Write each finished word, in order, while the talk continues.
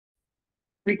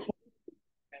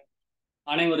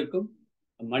அனைவருக்கும்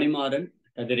மணிமாறன்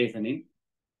கதிரேசனின்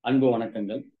அன்பு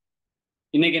வணக்கங்கள்.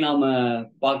 இன்னைக்கு நாம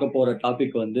பார்க்க போற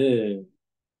டாபிக் வந்து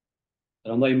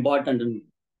ரொம்ப இம்பார்ட்டன்ட்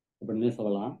அப்படின்னு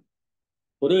சொல்லலாம்.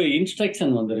 ஒரு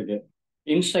இன்ஸ்ட்ரக்ஷன் வந்திருக்கு.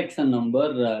 இன்ஸ்ட்ரக்ஷன்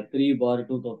நம்பர்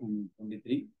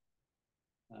 3/2023,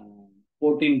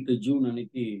 14th ஜூன்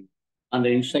அன்னைக்கு அந்த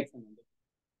இன்ஸ்ட்ரக்ஷன் வந்து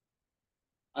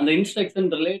அந்த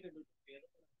இன்ஸ்ட்ரக்ஷன் ரிலேட்டட்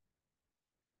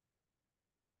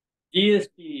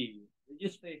ஜிஎஸ்டி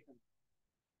ரிஜிஸ்ட்ரேஷன்.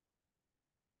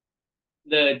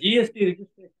 இந்த ஜிஎஸ்டி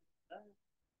ரிஜிஸ்ட்ரேஷன்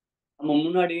நம்ம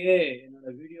முன்னாடியே என்னோட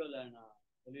வீடியோல நான்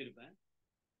சொல்லியிருப்பேன்.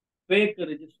 ஃபேக்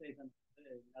ரிஜிஸ்ட்ரேஷன் வந்து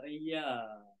நிறைய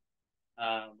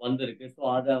வந்திருக்கு. ஸோ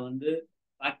அதை வந்து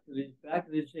ஃபேக்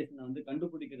ரிஜிஸ்ட்ரேஷனை வந்து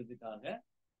கண்டுபிடிக்கிறதுக்காக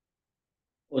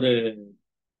ஒரு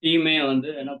டீமே வந்து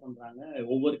என்ன பண்றாங்க,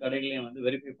 ஒவ்வொரு கடைகளையும் வந்து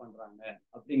வெரிஃபை பண்றாங்க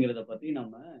அப்படிங்கிறத பத்தி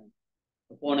நம்ம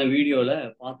போன வீடியோல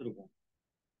பார்த்துருப்போம்.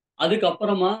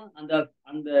 அதுக்கப்புறமா அந்த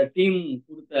அந்த டீம்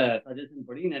கொடுத்த சஜஷன்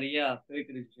படி நிறைய ஃபேக்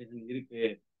ரிஜிஸ்ட்ரேஷன் இருக்கு.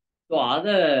 ஸோ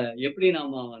அதை எப்படி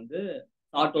நாம வந்து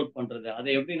சார்ட் அவுட் பண்றது, அதை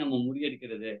எப்படி நம்ம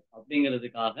முறியடிக்கிறது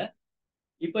அப்படிங்கிறதுக்காக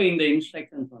இப்ப இந்த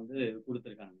இன்ஸ்ட்ரக்ஷன்ஸ் வந்து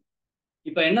கொடுத்துருக்காங்க.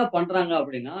 இப்ப என்ன பண்றாங்க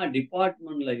அப்படின்னா, இந்த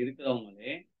டிபார்ட்மெண்ட்ல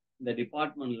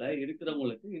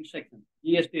இருக்கிறவங்களுக்கு இன்ஸ்ட்ரக்ஷன்,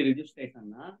 ஜிஎஸ்டி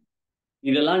ரிஜிஸ்ட்ரேஷன்னா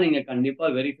இதெல்லாம் நீங்க கண்டிப்பா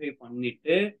வெரிஃபை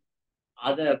பண்ணிட்டு,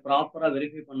 அதை ப்ராப்பரா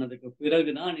வெரிஃபை பண்ணதுக்கு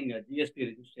பிறகுதான் நீங்க ஜிஎஸ்டி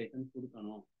ரிஜிஸ்ட்ரேஷன்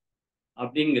கொடுக்கணும்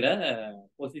அப்படிங்கிற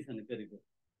பொசிஷனுக்கு இருக்கு.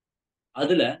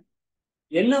 அதுல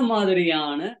என்ன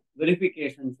மாதிரியான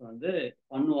வெரிஃபிகேஷன்ஸ் வந்து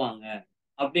பண்ணுவாங்க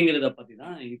அப்படிங்கிறத பத்தி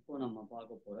தான் இப்போ நம்ம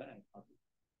பார்க்க போற டாபிக்.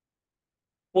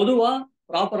 பொதுவா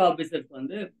ப்ராப்பர் ஆபீசர்ஸ்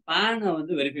வந்து பேனை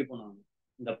வந்து வெரிஃபை பண்ணுவாங்க.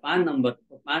 இந்த pan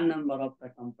number of the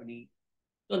company.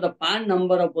 So இந்த பேன்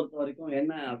நம்பரை பொறுத்த வரைக்கும்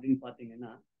என்ன அப்படின்னு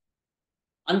பார்த்தீங்கன்னா,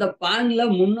 அந்த பேன்ல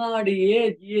முன்னாடியே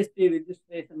ஜிஎஸ்டி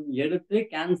ரிஜிஸ்ட்ரேஷன் எடுத்து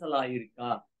கேன்சல் ஆகியிருக்கா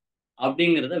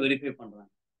அப்படிங்கிறத வெரிஃபை பண்றாங்க.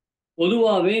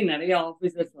 பொதுவாகவே நிறைய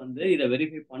ஆஃபீஸர்ஸ் வந்து இதை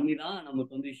வெரிஃபை பண்ணி தான்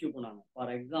நமக்கு வந்து இஷ்யூ பண்ணாங்க.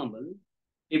 ஃபார் எக்ஸாம்பிள்,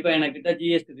 இப்போ எனக்கிட்ட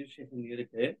ஜிஎஸ்டி ரிஜிஸ்ட்ரேஷன்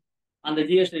இருக்கு. அந்த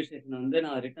ஜிஎஸ்டி ரிஜிஸ்ட்ரேஷன் வந்து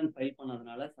நான் ரிட்டர்ன் ஃபைல்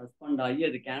பண்ணதுனால சஸ்பெண்ட் ஆகி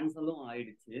அது கேன்சலும்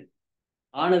ஆயிடுச்சு.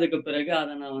 ஆனதுக்கு பிறகு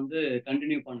அதை நான் வந்து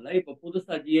கண்டினியூ பண்ணல. இப்போ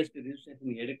புதுசா ஜிஎஸ்டி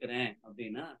ரிஜிஸ்ட்ரேஷன் எடுக்கிறேன்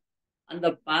அப்படின்னா, அந்த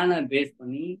பேனை பேஸ்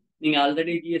பண்ணி நீங்க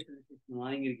ஆல்ரெடி ஜிஎஸ்டி ரிஜிஸ்ட்ரேஷன்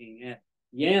வாங்கியிருக்கீங்க,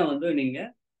 ஏன் வந்து நீங்க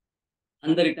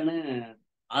அந்த ரிட்டனை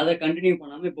அதை கண்டினியூ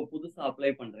பண்ணாம இப்போ புதுசா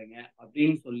அப்ளை பண்றீங்க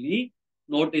அப்படின்னு சொல்லி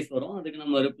நோட்டீஸ் வரும். அதுக்கு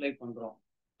நம்ம ரிப்ளை பண்றோம்.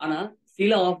 ஆனா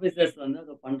சில ஆபீசர்ஸ் வந்து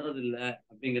அதை பண்றது இல்லை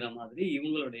அப்படிங்கிற மாதிரி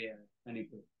இவங்களுடைய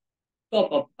கணிப்பு. ஸோ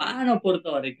அப்போ பேனை பொறுத்த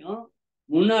வரைக்கும்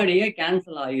முன்னாடியே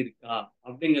கேன்சல் ஆகியிருக்கா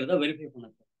அப்படிங்கிறத வெரிஃபை பண்ண.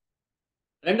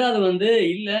 ரெண்டாவது வந்து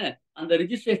இல்ல, அந்த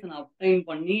ரிஜிஸ்ட்ரேஷன் அப்டைன்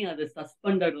பண்ணி அது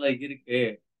சஸ்பெண்டட்ல இருக்கு.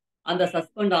 அந்த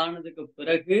சஸ்பெண்ட் ஆனதுக்கு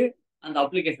பிறகு அந்த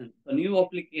application, new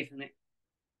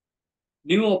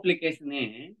அப்ளிகேஷனே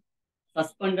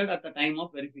suspended at the time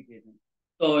of verification.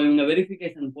 So இவங்க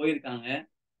வெரிஃபிகேஷன் போயிருக்காங்க.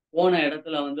 போன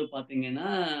இடத்துல வந்து பார்த்தீங்கன்னா,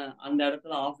 அந்த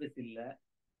இடத்துல ஆஃபீஸ் இல்லை.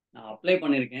 நான் அப்ளை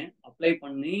பண்ணியிருக்கேன். அப்ளை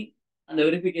பண்ணி அந்த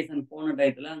வெரிஃபிகேஷன் போன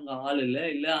டயத்தில் அங்கே ஆள் இல்லை,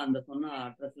 இல்லை அந்த சொன்ன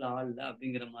அட்ரஸில் ஆள் இல்லை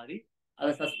அப்படிங்கிற மாதிரி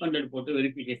அதை சஸ்பெண்டட் போட்டு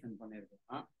வெரிஃபிகேஷன்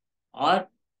பண்ணியிருக்கலாம். ஆர்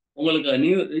உங்களுக்கு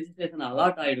நியூ ரிஜிஸ்ட்ரேஷன்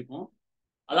அலாட் ஆகிருக்கும்.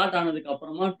 அலாட் ஆனதுக்கு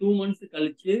அப்புறமா 2 months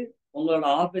கழிச்சு உங்களோட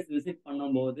ஆஃபீஸ் விசிட்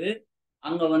பண்ணும்போது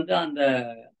அங்கே வந்து அந்த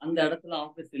அந்த இடத்துல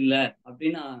ஆஃபீஸ் இல்லை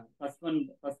அப்படின்னு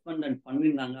சஸ்பெண்ட்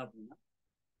பண்ணியிருந்தாங்க அப்படின்னா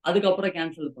அதுக்கப்புறம்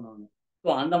கேன்சல் பண்ணுவாங்க. ஸோ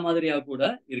அந்த மாதிரியா கூட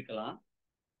இருக்கலாம்.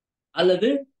 அல்லது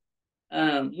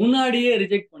முன்னாடியே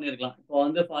ரிஜெக்ட் பண்ணியிருக்கலாம். இப்போ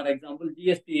வந்து ஃபார் எக்ஸாம்பிள்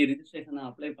ஜிஎஸ்டி ரிஜிஸ்ட்ரேஷனை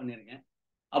அப்ளை பண்ணியிருக்கேன்.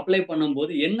 அப்ளை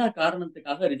பண்ணும்போது என்ன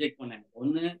காரணத்துக்காக ரிஜெக்ட் பண்ணேன்?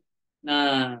 ஒன்று,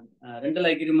 நான் ரெண்டல்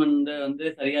அக்ரிமெண்ட் வந்து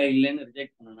சரியா இல்லைன்னு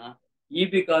ரிஜெக்ட் பண்ணனா,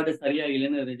 இபி கார்டு சரியா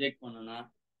இல்லைன்னு ரிஜெக்ட் பண்ணனா,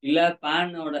 இல்லை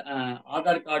பேனோட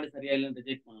ஆதார் கார்டு சரியா இல்லைன்னு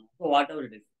ரிஜெக்ட் பண்ணனா, so what ever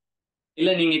it is,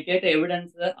 இல்லை நீங்க கேட்ட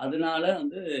எவிடன்ஸ் அதனால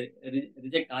வந்து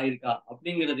ரிஜெக்ட் ஆயிருக்கா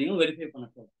அப்படிங்கிறதையும் வெரிஃபை பண்ண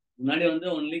சொல்றேன். முன்னாடி வந்து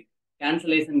ஒன்லி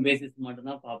கேன்சலேஷன் பேசிஸ்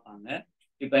மட்டும்தான் பார்ப்பாங்க.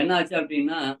 இப்போ என்ன ஆச்சு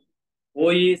அப்படின்னா,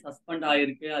 போய் சஸ்பெண்ட்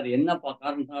ஆயிருக்கு, அது என்ன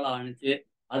காரணத்தினால ஆணுச்சு,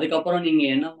 அதுக்கப்புறம் நீங்க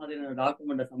என்ன மாதிரியான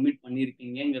டாக்குமெண்ட்டை சப்மிட்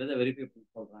பண்ணியிருக்கீங்கிறத வெரிஃபை பண்ண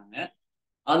சொல்றாங்க.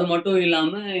 அது மட்டும்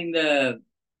இல்லாம இந்த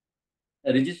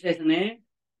ரிஜிஸ்ட்ரேஷனே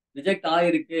ரிஜெக்ட்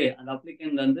ஆயிருக்கு, அந்த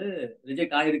அப்ளிகண்ட் வந்து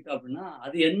ரிஜெக்ட் ஆயிருக்கு அப்படின்னா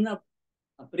அது என்ன,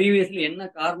 ப்ரீவியஸ்லி என்ன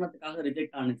காரணத்துக்காக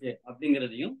ரிஜெக்ட் ஆனுச்சு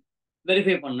அப்படிங்கிறதையும்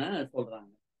வெரிஃபை பண்ண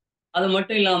சொல்றாங்க. அது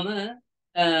மட்டும் இல்லாம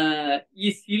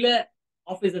சில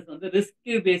ஆஃபீஸர்ஸ் வந்து ரிஸ்க்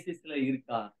பேசிஸ்ல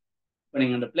இருக்கா. இப்போ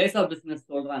நீங்க அந்த பிளேஸ் ஆஃப் பிசினஸ்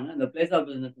சொல்றாங்க, அந்த பிளேஸ் ஆஃப்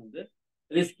பிசினஸ் வந்து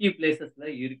ரிஸ்கி பிளேசஸ்ல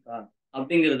இருக்கா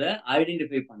அப்படிங்கிறத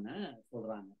ஐடென்டிஃபை பண்ண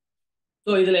சொல்றாங்க.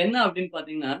 ஸோ இதுல என்ன அப்படின்னு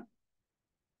பாத்தீங்கன்னா,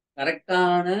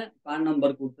 கரெக்டான பேன்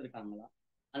நம்பர் கொடுத்துருக்காங்களா,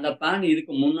 அந்த பேன்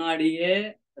இதுக்கு முன்னாடியே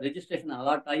ரெஜிஸ்ட்ரேஷன்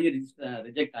அலாட் ஆகி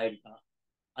ரிஜெக்ட் ஆயிருக்கா,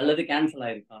 அல்லது கேன்சல்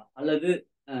ஆயிருக்கா, அல்லது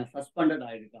சஸ்பெண்டட்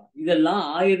ஆயிருக்கா, இதெல்லாம்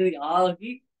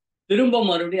ஆகி திரும்ப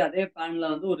மறுபடியும் அதே பேன்ல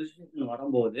வந்து ஒரு ரிஜிஸ்ட்ரேஷன்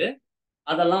வரும்போது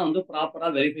அதெல்லாம் வந்து ப்ராப்பரா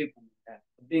வெரிஃபை பண்ணுங்க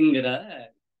அப்படிங்கிற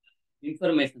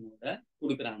இன்ஃபர்மேஷனோட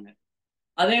கொடுக்குறாங்க.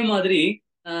 அதே மாதிரி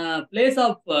பிளேஸ்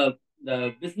ஆஃப் த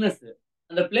பிசினஸ்,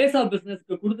 அந்த பிளேஸ் ஆஃப்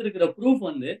பிசினஸ்க்கு கொடுத்துருக்கிற ப்ரூஃப்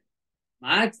வந்து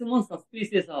மேக்சிமம்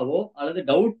சஸ்பீசியஸாவோ அல்லது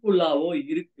டவுட்ஃபுல்லாவோ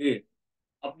இருக்கு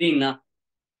அப்படின்னா,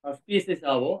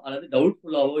 சஸ்பீசியஸாவோ அல்லது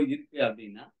டவுட்ஃபுல்லாவோ இருக்கு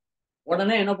அப்படின்னா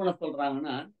உடனே என்ன பண்ண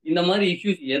சொல்றாங்கன்னா, இந்த மாதிரி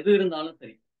இஷ்யூஸ் எது இருந்தாலும்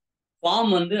சரி,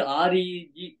 ஃபார்ம் வந்து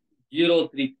REG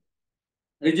 03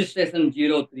 ரிஜிஸ்ட்ரேஷன்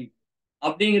 03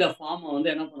 அப்படிங்கிற ஃபார்மை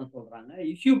வந்து என்ன பண்ண சொல்றாங்க,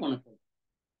 இஷ்யூ பண்ண சொல்றாங்க.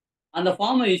 அந்த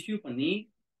ஃபார்மை இஷ்யூ பண்ணி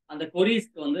அந்த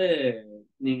கொரீஸ்க்கு வந்து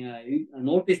நீங்க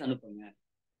நோட்டீஸ் அனுப்புங்க.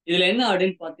 இதுல என்ன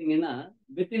அப்படின்னு பாத்தீங்கன்னா,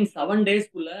 வித்தின் 7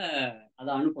 டேஸ்க்குள்ள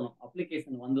அதை அனுப்பணும்.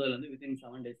 அப்ளிகேஷன் வந்ததுல இருந்து வித்தின்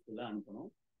 7 டேஸ்க்குள்ள அனுப்பணும்.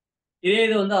 இதே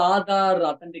இது வந்து ஆதார்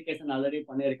அத்தன்டிகேஷன் ஆல்ரெடி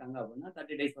பண்ணியிருக்காங்க அப்படின்னா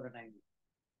 30 டேஸ் வர டைம்.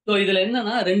 ஸோ இதுல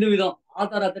என்னன்னா 2 விதம்.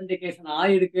 ஆதார் அத்தன்டிகேஷன்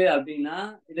ஆயிருக்கு அப்படின்னா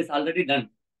it is already done.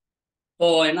 So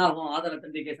என்ன ஆகும், ஆதார்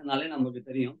அத்தன்டிகேஷனாலே நமக்கு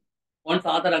தெரியும். ஒன்ஸ்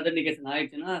ஆதார் அத்தன்டிகேஷன்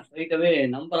ஆயிடுச்சுன்னா ஸ்ட்ரைட்டாவே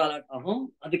நம்பர் அலர்ட் ஆகும்.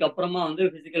 அதுக்கப்புறமா வந்து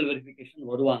பிசிக்கல் வெரிஃபிகேஷன்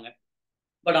வருவாங்க.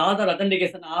 பட் ஆதார்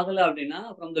அத்தன்டிகேஷன் ஆகல அப்படின்னா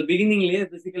ஃப்ரம் த பிகினிங்லயே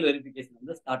பிசிக்கல் வெரிஃபிகேஷன்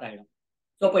வந்து ஸ்டார்ட் ஆயிடும்.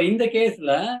 ஸோ அப்ப இந்த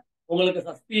கேஸ்ல உங்களுக்கு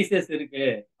சஸ்பீசியஸ் இருக்கு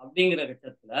அப்படிங்கிற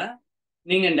பட்சத்துல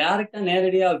நீங்க டைரக்டா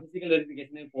நேரடியா பிசிக்கல்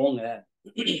வெரிஃபிகேஷனே போங்க.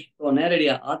 ஸோ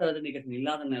நேரடியா ஆதார் அத்தன்டிகேஷன்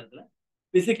இல்லாத நேரத்துல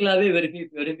பிசிக்கலாவே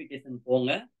வெரிஃபிகேஷன்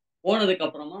போங்க. போனதுக்கு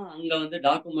அப்புறமா அங்க வந்து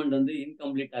டாக்குமெண்ட் வந்து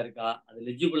இன்கம்ப்ளீட்டா இருக்கா, அது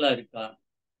லெஜிபிளா இருக்கா,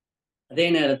 அதே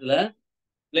நேரத்துல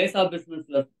பிளேஸ் ஆஃப்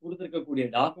பிசினஸ்ல கொடுத்துருக்கக்கூடிய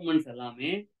டாக்குமெண்ட்ஸ்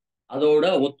எல்லாமே அதோட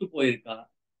ஒத்து போயிருக்கா,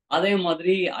 அதே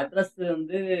மாதிரி அட்ரஸ்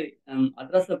வந்து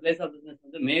அட்ரஸ் பிளேஸ் ஆஃப் பிசினஸ்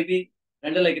வந்து மேபி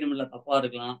ரெண்டல் அக்ரிமெண்ட்ல தப்பா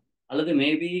இருக்கலாம், அல்லது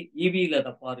மேபி இபில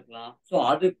தப்பா இருக்கலாம். ஸோ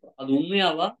அது அது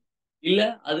உண்மையாவா இல்ல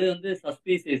அது வந்து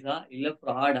சஸ்பீசியஸா இல்ல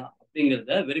ஃப்ராடா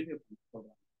அப்படிங்கிறத வெரிஃபை பண்ண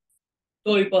சொல்றாங்க.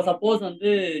 ஸோ இப்போ சப்போஸ் வந்து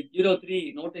 03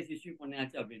 நோட்டீஸ் இஷ்யூ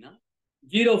பண்ணியாச்சு அப்படின்னா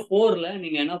 04ல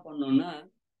நீங்க என்ன பண்ணணும்னா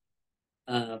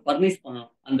பர்னிஷ்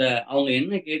பண்ணணும். அந்த அவங்க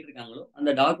என்ன கேட்டிருக்காங்களோ அந்த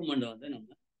டாக்குமெண்ட் வந்து நம்ம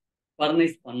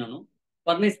பர்னிஷ் பண்ணணும்.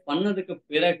 பர்னிஷ் பண்ணதுக்கு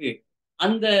பிறகு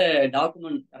அந்த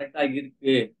டாக்குமெண்ட் கரெக்டா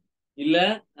இருக்கு இல்ல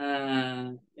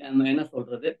என்ன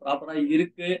சொல்றது ப்ராப்பரா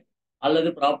இருக்கு அல்லது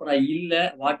ப்ராப்பரா இல்ல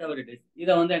வாட் எவர் இட் இஸ்,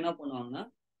 இதை வந்து என்ன பண்ணுவாங்கன்னா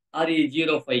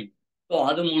RE05 ஸோ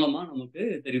அது மூலமா நமக்கு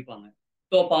தெரிவிப்பாங்க.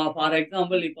 ஸோ ஃபார்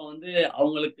எக்ஸாம்பிள் இப்போ வந்து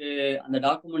அவங்களுக்கு அந்த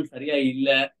டாக்குமெண்ட் சரியா இல்ல,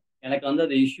 எனக்கு வந்து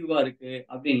அது இஷ்யூவா இருக்கு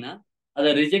அப்படின்னா அதை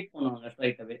ரிஜெக்ட் பண்ணுவாங்க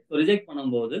ஸ்ட்ரைட்டாவே. ஸோ ரிஜெக்ட்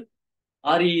பண்ணும்போது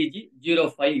REG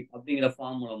 05 அப்படிங்கிற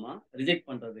ஃபார்ம் மூலமா ரிஜெக்ட்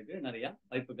பண்றதுக்கு நிறைய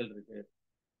வாய்ப்புகள் இருக்கு.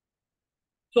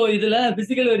 ஸோ இதுல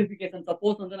பிசிக்கல் வெரிஃபிகேஷன்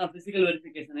சப்போஸ் வந்து நான் பிசிக்கல்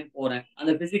வெரிஃபிகேஷனே போறேன்,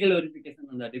 அந்த பிசிக்கல் வெரிஃபிகேஷன்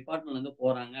அந்த டிபார்ட்மெண்ட் வந்து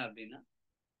போறாங்க அப்படின்னா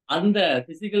அந்த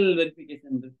பிசிக்கல்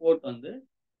வெரிஃபிகேஷன் ரிப்போர்ட் வந்து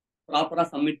ப்ராப்பரா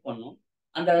சப்மிட் பண்ணும்.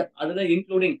 அந்த அதுல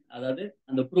இன்க்ளூடிங் அதாவது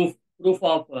அந்த proof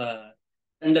of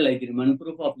rental agreement,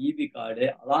 proof of EB card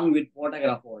along with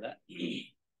போட்டோகிராஃபோட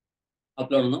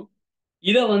upload பண்ணணும்.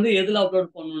 இதை வந்து எதுல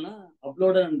அப்லோட் பண்ணணும்னா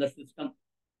அப்லோட் அந்த சிஸ்டம்.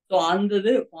 ஸோ அந்த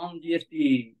இது ஃபார்ம் ஜிஎஸ்டி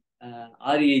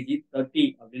REG 30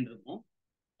 அப்படின்னு இருக்கும்.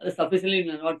 அது sufficiently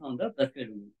not on the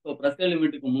ப்ரெஸ்கிரைப்ட் limit. So ப்ரெஸ்கிரைப்ட்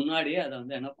லிமிட்டுக்கு முன்னாடியே அதை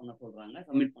வந்து என்ன பண்ண சொல்றாங்க,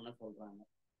 சப்மிட் பண்ண சொல்றாங்க.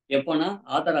 எப்போனா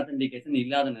ஆதார் அத்தன்டிகேஷன்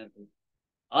இல்லாத நேரத்தில்.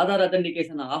 ஆதார்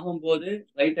அத்தன்டிகேஷன் ஆகும்போது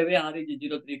ரைட்டாவே REG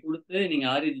 03 கொடுத்து நீங்க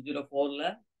REG 04ல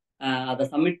அதை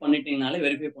சப்மிட் பண்ணிட்டீங்கனாலே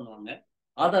வெரிஃபை பண்ணுவாங்க.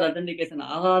 ஆதார் அத்தன்டிகேஷன்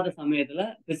ஆகாத சமயத்துல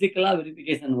பிசிக்கலா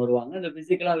வெரிஃபிகேஷன் வருவாங்க. இந்த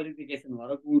பிசிக்கலா வெரிஃபிகேஷன்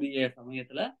வரக்கூடிய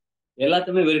சமயத்துல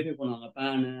எல்லாத்தையுமே வெரிஃபை பண்ணுவாங்க.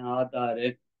 Fan, Aadhaar,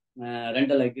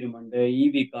 rental agreement,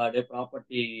 EB card,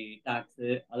 property tax,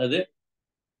 அல்லது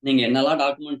நீங்க என்னெல்லாம்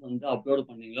டாக்குமெண்ட்ஸ் வந்து அப்லோட்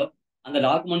பண்ணீங்களோ அந்த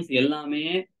டாக்குமெண்ட்ஸ் எல்லாமே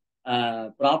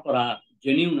ப்ராப்பரா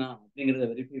ஜெனியூனா அப்படிங்கிறத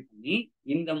வெரிஃபை பண்ணி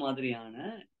இந்த மாதிரியான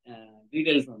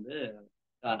டீடைல்ஸ் வந்து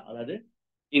அதாவது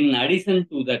இன் அடிஷன்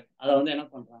டு தட் அதை வந்து என்ன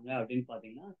பண்றாங்க அப்படின்னு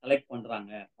பாத்தீங்கன்னா கலெக்ட்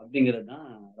பண்றாங்க அப்படிங்கிறது தான்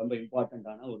ரொம்ப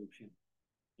இம்பார்ட்டண்ட்டான ஒரு விஷயம்.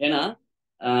 ஏன்னா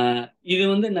இது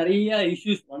வந்து நிறைய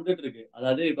இஷ்யூஸ் வந்துட்டு இருக்கு.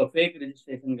 அதாவது இப்போ ஃபேக்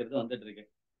ரெஜிஸ்ட்ரேஷனுங்கிறது வந்துட்டு இருக்கு.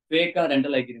 ஃபேக்கா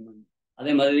ரெண்டல் அக்ரிமெண்ட்,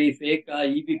 அதே மாதிரி ஃபேக்கா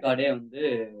இபி கார்டே வந்து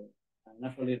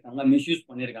என்ன சொல்லியிருக்காங்க மிஸ்யூஸ்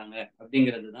பண்ணியிருக்காங்க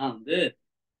அப்படிங்கிறது தான் வந்து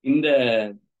இந்த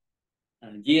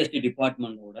ஜிஎஸ்டி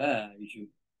டிபார்ட்மெண்டோட இஷ்யூ.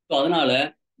 ஸோ அதனால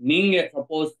நீங்க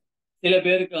சப்போஸ் சில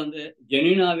பேருக்கு வந்து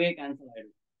ஜென்யூனாவே கேன்சல்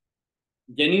ஆயிடும்.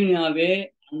 ஜென்யூனாவே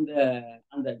அந்த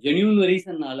அந்த ஜென்யூன்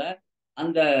ரீசன்னால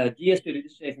அந்த ஜிஎஸ்டி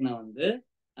ரிஜிஸ்ட்ரேஷனை வந்து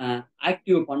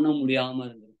ஆக்டிவ் பண்ண முடியாம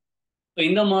இருந்தது. ஸோ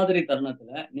இந்த மாதிரி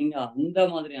தருணத்துல நீங்க அந்த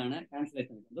மாதிரியான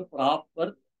கேன்சலேஷனுக்கு வந்து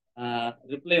ப்ராப்பர்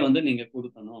ரிப்ளை வந்து நீங்க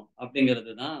கொடுக்கணும்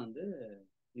அப்படிங்கிறது தான் வந்து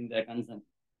இந்த கன்சர்ன்.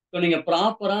 ஸோ நீங்க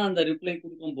ப்ராப்பரா அந்த ரிப்ளை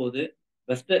கொடுக்கும்போது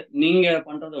பெஸ்ட் நீங்க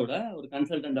பண்றதை விட ஒரு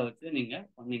கன்சல்டண்ட்டை வச்சு நீங்க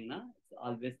பண்ணீங்கன்னா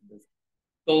ஆல்வேஸ் பெஸ்ட்.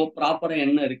 ஸோ ப்ராப்பரா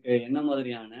என்ன இருக்கு, என்ன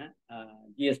மாதிரியான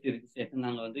ஜிஎஸ்டி ரிஜிஸ்ட்ரேஷன்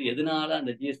நாங்க வந்து எதனால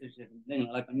அந்த ஜிஎஸ்டி ரிஜிஸ்ட்ரேஷன் வந்து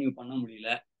எங்களால கன்டின்யூ பண்ண முடியல?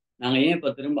 நாங்க ஏன்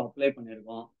இப்ப திரும்ப அப்ளை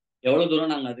பண்ணியிருக்கோம்? எவ்வளோ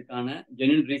தூரம் நாங்க அதுக்கான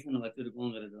ஜென்யூன் ரீசன்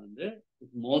வச்சிருக்கோங்கிறது வந்து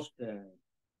மோஸ்ட்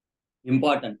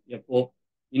இம்பார்ட்டன்ட். எப்போ?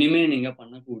 இனிமே நீங்க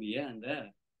பண்ணக்கூடிய அந்த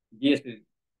ஜிஎஸ்டி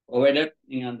ப்ரொவைடட்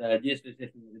நீங்க அந்த ஜிஎஸ்டி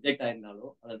ரிஜிஸ்ட்ரேஷன் ரிஜெக்ட் ஆயிருந்தாலோ,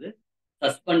 அல்லது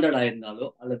சஸ்பெண்டட் ஆயிருந்தாலோ,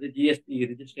 அல்லது ஜிஎஸ்டி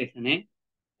ரிஜிஸ்ட்ரேஷனே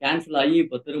கேன்சல் ஆகி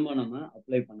இப்ப திரும்ப நம்ம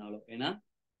அப்ளை பண்ணாலும். ஏன்னா,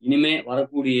 இனிமே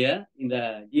வரக்கூடிய இந்த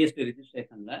ஜிஎஸ்டி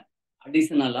ரிஜிஸ்ட்ரேஷன்ல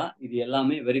அடிஷனலா இது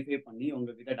எல்லாமே வெரிஃபை பண்ணி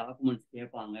உங்ககிட்ட டாக்குமெண்ட்ஸ்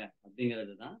கேட்பாங்க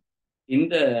அப்படிங்கிறது தான்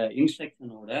இந்த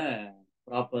இன்ஸ்ட்ரக்ஷனோட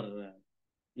ப்ராப்பர்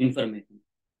இன்ஃபர்மேஷன்.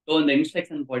 ஸோ இந்த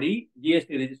இன்ஸ்ட்ரக்ஷன் படி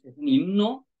ஜிஎஸ்டி ரிஜிஸ்ட்ரேஷன்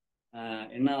இன்னும்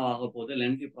என்ன ஆக போகுது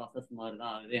லென்த்தி ப்ராசஸ் மாதிரி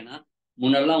தான் ஆகுது. ஏன்னா,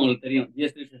 முன்னாடிலாம் உங்களுக்கு தெரியும்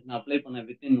ஜிஎஸ்டி ரிஜிஸ்ட்ரேஷன் அப்ளை பண்ண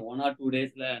வித்தின் 1 ஆர் 2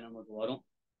 டேஸ்ல நமக்கு வரும்.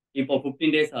 இப்போ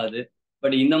 15 டேஸ் ஆகுது.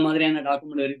 பட் இந்த மாதிரியான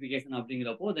டாக்குமெண்ட் வெரிஃபிகேஷன்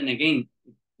அப்படிங்கிறப்போ then again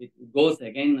it goes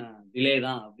again delay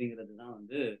தான் அப்படிங்கிறது தான்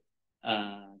வந்து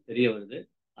தெரிய வருது.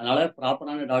 அதனால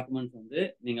ப்ராப்பரான டாக்குமெண்ட்ஸ் வந்து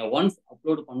நீங்க ஒன்ஸ்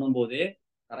அப்லோட் பண்ணும்போதே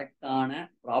கரெக்டான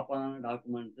ப்ராப்பரான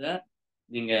டாக்குமெண்ட்ஸ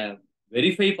நீங்க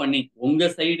வெரிஃபை பண்ணி உங்க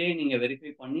சைடே நீங்க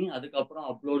வெரிஃபை பண்ணி அதுக்கப்புறம்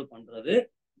அப்லோட் பண்றது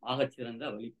ஆகச்சிறந்த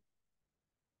வழி.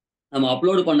 நம்ம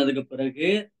அப்லோட் பண்ணதுக்கு பிறகு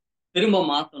திரும்ப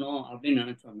மாத்தணும் அப்படின்னு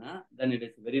நினைச்சோம்னா then it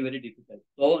is very very difficult.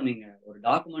 So நீங்க ஒரு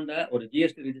டாக்குமெண்ட்டை ஒரு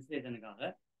ஜிஎஸ்டி ரிஜிஸ்ட்ரேஷனுக்காக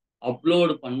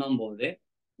அப்லோட் பண்ணும்போதே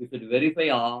you should verify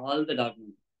all the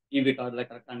document. EB கார்டில்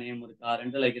கரெக்டாக நேம் இருக்கா,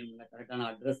 ரெண்டல் அக்ரிமெண்ட்ல கரெக்டான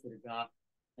அட்ரஸ் இருக்கா,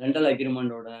 ரெண்டல்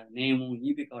அக்ரிமெண்டோட நேமும்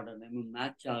இபி கார்டோட நேமும்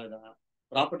மேட்ச் ஆகுதா,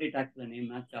 ப்ராப்பர்ட்டி டேக்ஸ்ல நேம்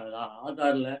மேட்ச் ஆகுதா,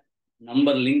 ஆதார்ல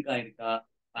நம்பர் லிங்க் ஆயிருக்கா,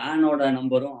 பேனோட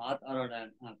நம்பரும் ஆதாரோட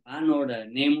பேனோட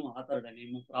நேமும் ஆதாரோட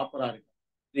நேமும் ப்ராப்பரா இருக்கா,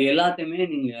 இது எல்லாத்தையுமே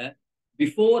நீங்க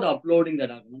பிஃபோர் அப்லோடிங் த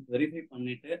டாக்குமெண்ட் வெரிஃபை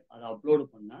பண்ணிட்டு அதை அப்லோடு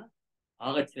பண்ணா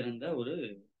ஆகச்சிறந்த ஒரு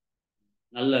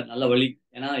நல்ல நல்ல வழி.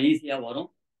 ஏன்னா ஈஸியா வரும்.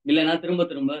 இல்லைன்னா திரும்ப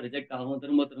திரும்ப ரிஜெக்ட் ஆகும்.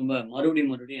 திரும்ப திரும்ப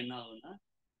மறுபடியும் மறுபடியும் என்ன ஆகும்னா,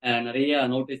 நிறைய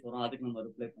நோட்டீஸ் வரும். அதுக்கு நம்ம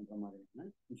ரிப்ளை பண்ற மாதிரியான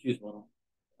இஷ்யூஸ் வரும்.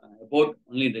 அபௌட்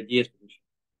ஒன்லி இந்த ஜிஎஸ்டி விஷயம்.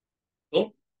 ஸோ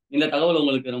இந்த தகவல்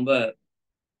உங்களுக்கு ரொம்ப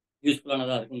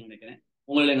யூஸ்ஃபுல்லானதா இருக்கும்னு நினைக்கிறேன்.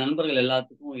 உங்களுடைய நண்பர்கள்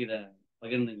எல்லாத்துக்கும் இத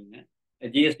பகிர்ந்துக்குங்க.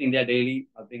 ஜிஎஸ்டி இந்தியா டெய்லி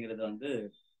அப்படிங்கிறது வந்து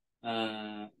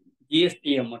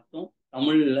ஜிஎஸ்டிய மட்டும்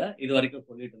தமிழ்ல இதுவரைக்கும்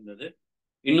சொல்லிட்டு இருந்தது.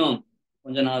 இன்னும்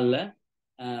கொஞ்ச நாள்ல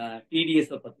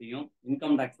டிடிஎஸை பற்றியும்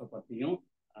இன்கம் டேக்ஸை பற்றியும்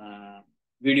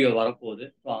வீடியோ வரப்போகுது.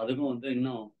 ஸோ அதுக்கும் வந்து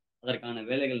இன்னும் அதற்கான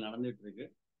வேலைகள் நடந்துட்டு இருக்கு.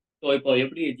 ஸோ இப்போ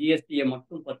எப்படி ஜிஎஸ்டியை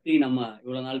மட்டும் பற்றி நம்ம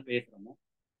இவ்வளோ நாள் பேசுகிறோமோ,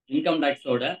 இன்கம்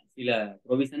டேக்ஸோட சில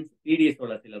ப்ரொவிஷன்ஸ்,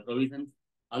 டிடிஎஸோட சில ப்ரொவிஷன்ஸ்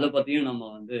அதை பற்றியும் நம்ம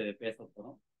வந்து பேச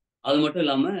போகிறோம். அது மட்டும்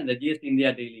இல்லாமல் இந்த GST India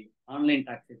daily online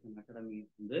taxation academy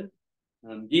வந்து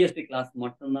ஜிஎஸ்டி கிளாஸ்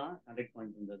மட்டும்தான் கண்டக்ட்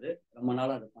பண்ணிட்டு இருந்தது. ரொம்ப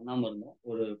நாள் அதை பண்ணாமல் இருந்தோம்.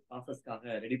 ஒரு ப்ராசஸ்க்காக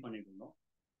ரெடி பண்ணிட்டு இருந்தோம்.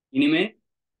 இனிமே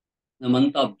இந்த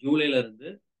மந்த் ஆஃப் ஜூலைல இருந்து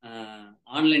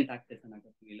ஆன்லைன் டாக்ஸேஷன்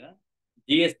அகாடமியில்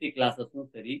ஜிஎஸ்டி கிளாஸஸும்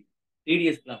சரி,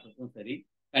 டிடிஎஸ் கிளாஸஸும் சரி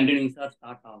கண்டினியூஸாக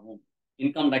ஸ்டார்ட் ஆகும்.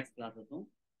 இன்கம் டேக்ஸ் கிளாஸஸும்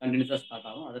கண்டினியூஸாக ஸ்டார்ட்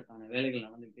ஆகும். அதற்கான வேலைகள்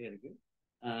நடந்துகிட்டே இருக்கு.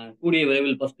 கூடிய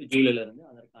விரைவில் 1 ஜூலைல இருந்து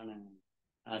அதற்கான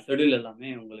ஷெடியூல் எல்லாமே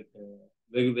உங்களுக்கு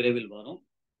வெகு விரைவில் வரும்.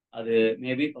 அது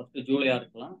மேபி 1 ஜூலையா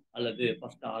இருக்கலாம், அல்லது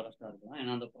 1 ஆகஸ்டா இருக்கலாம்.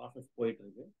 ஏன்னா அந்த ப்ராசஸ் போயிட்டு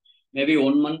இருக்கு. Maybe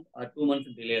 1 month or 2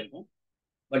 months delay இருக்கும்.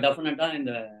 பட் டெஃபினட்டா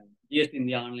இந்த ஜிஎஸ்டி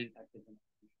இந்தியா ஆன்லைன் டாக்ஸேஷன்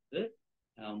வந்து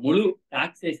முழு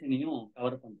டாக்ஸேஷனையும்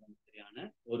கவர் பண்ற மாதிரியான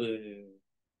ஒரு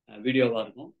வீடியோவா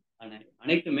இருக்கும்.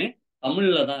 அனைத்துமே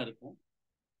தமிழ்ல தான் இருக்கும்.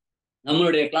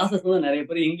 நம்மளுடைய கிளாஸஸ் வந்து நிறைய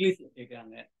பேர் இங்கிலீஷ்ல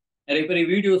கேட்குறாங்க. நிறைய பேர்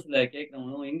வீடியோஸ்ல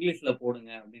கேட்கறவங்களும் இங்கிலீஷ்ல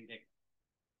போடுங்க அப்படின்னு கேட்குறாங்க.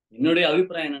 என்னுடைய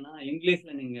அபிப்பிராயம் என்னன்னா,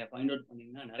 இங்கிலீஷ்ல நீங்க ஃபைண்ட் அவுட்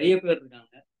பண்ணீங்கன்னா நிறைய பேர்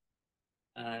இருக்காங்க.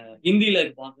 ஹிந்தியில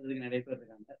பார்க்கறதுக்கு நிறைய பேர்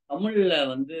இருக்காங்க. தமிழ்ல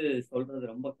வந்து சொல்றது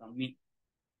ரொம்ப கம்மி.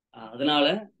 அதனால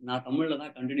நான் தமிழ்ல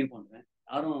தான் கண்டினியூ பண்றேன்.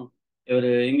 யாரும் இவரு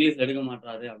இங்கிலீஷ்ல எடுக்க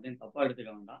மாட்றாரு அப்படின்னு தப்பா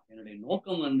எடுத்துக்க வேண்டாம். என்னுடைய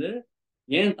நோக்கம் வந்து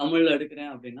ஏன் தமிழ்ல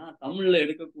எடுக்கிறேன் அப்படின்னா, தமிழ்ல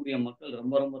எடுக்கக்கூடிய மக்கள்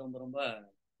ரொம்ப ரொம்ப ரொம்ப ரொம்ப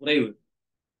குறைவு.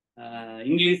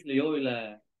 இங்கிலீஷ்லயோ இல்ல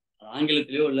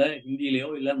ஆங்கிலத்திலயோ இல்ல ஹிந்தியிலயோ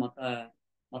இல்ல மத்த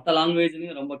மத்த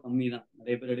லாங்குவேஜ்லயும் ரொம்ப கம்மி தான்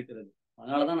நிறைய பேர் எடுக்கிறது.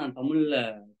 அதனால தான் நான் தமிழ்ல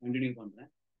கண்டினியூ பண்றேன்.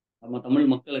 நம்ம தமிழ்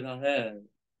மக்களுக்காக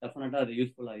டெஃபினட்டா அது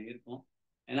யூஸ்ஃபுல்லா இருக்கும்.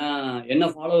 ஏன்னா என்ன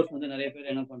ஃபாலோவர்ஸ் வந்து நிறைய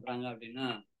பேர் என்ன பண்றாங்க அப்படின்னா,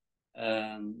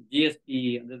 ஜிஎஸ்டி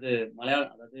வந்தது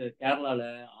மலையாளம், அதாவது கேரளால,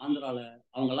 ஆந்திரால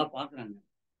அவங்கெல்லாம் பார்க்குறாங்க.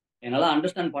 என்னால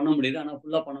அண்டர்ஸ்டாண்ட் பண்ண முடியுது. ஆனா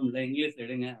ஃபுல்லா பண்ண முடியல. இங்கிலீஷ்ல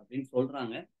எடுங்க அப்படின்னு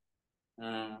சொல்றாங்க.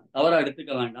 தவறா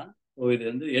எடுத்துக்க வேண்டாம். ஸோ இது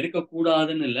வந்து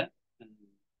எடுக்கக்கூடாதுன்னு இல்ல.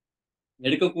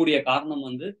 எடுக்கக்கூடிய காரணம்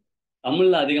வந்து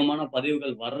தமிழ்ல அதிகமான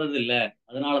பதிவுகள் வர்றதில்ல.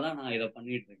 அதனால தான் நான் இத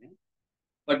பண்ணிட்டு இருக்கேன்.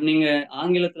 பட் நீங்க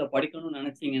ஆங்கிலத்தில படிக்கணும்னு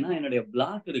நினைச்சீங்கன்னா, என்னுடைய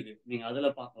பிளாக் இருக்கு. நீங்க அதுல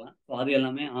பார்க்கலாம். ஸோ அது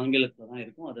எல்லாமே ஆங்கிலத்தில தான்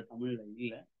இருக்கும். அது தமிழ்ல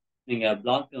இல்ல. நீங்க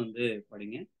பிளாக் வந்து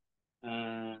படிங்க.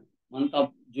 மந்த்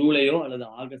ஆஃப் ஜூலையோ அல்லது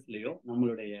ஆகஸ்ட்லயோ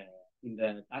நம்மளுடைய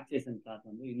இந்த டாக்ஸேஷன் கிளாஸ்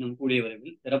வந்து இன்னும் கூடிய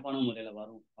விரைவில் சிறப்பான முறையில்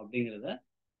வரும் அப்படிங்கிறத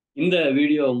இந்த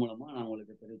வீடியோ மூலமா நான்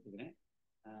உங்களுக்கு தெரிவிச்சுக்கிறேன்.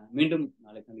 மீண்டும்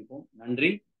நாளை சந்திப்போம். நன்றி.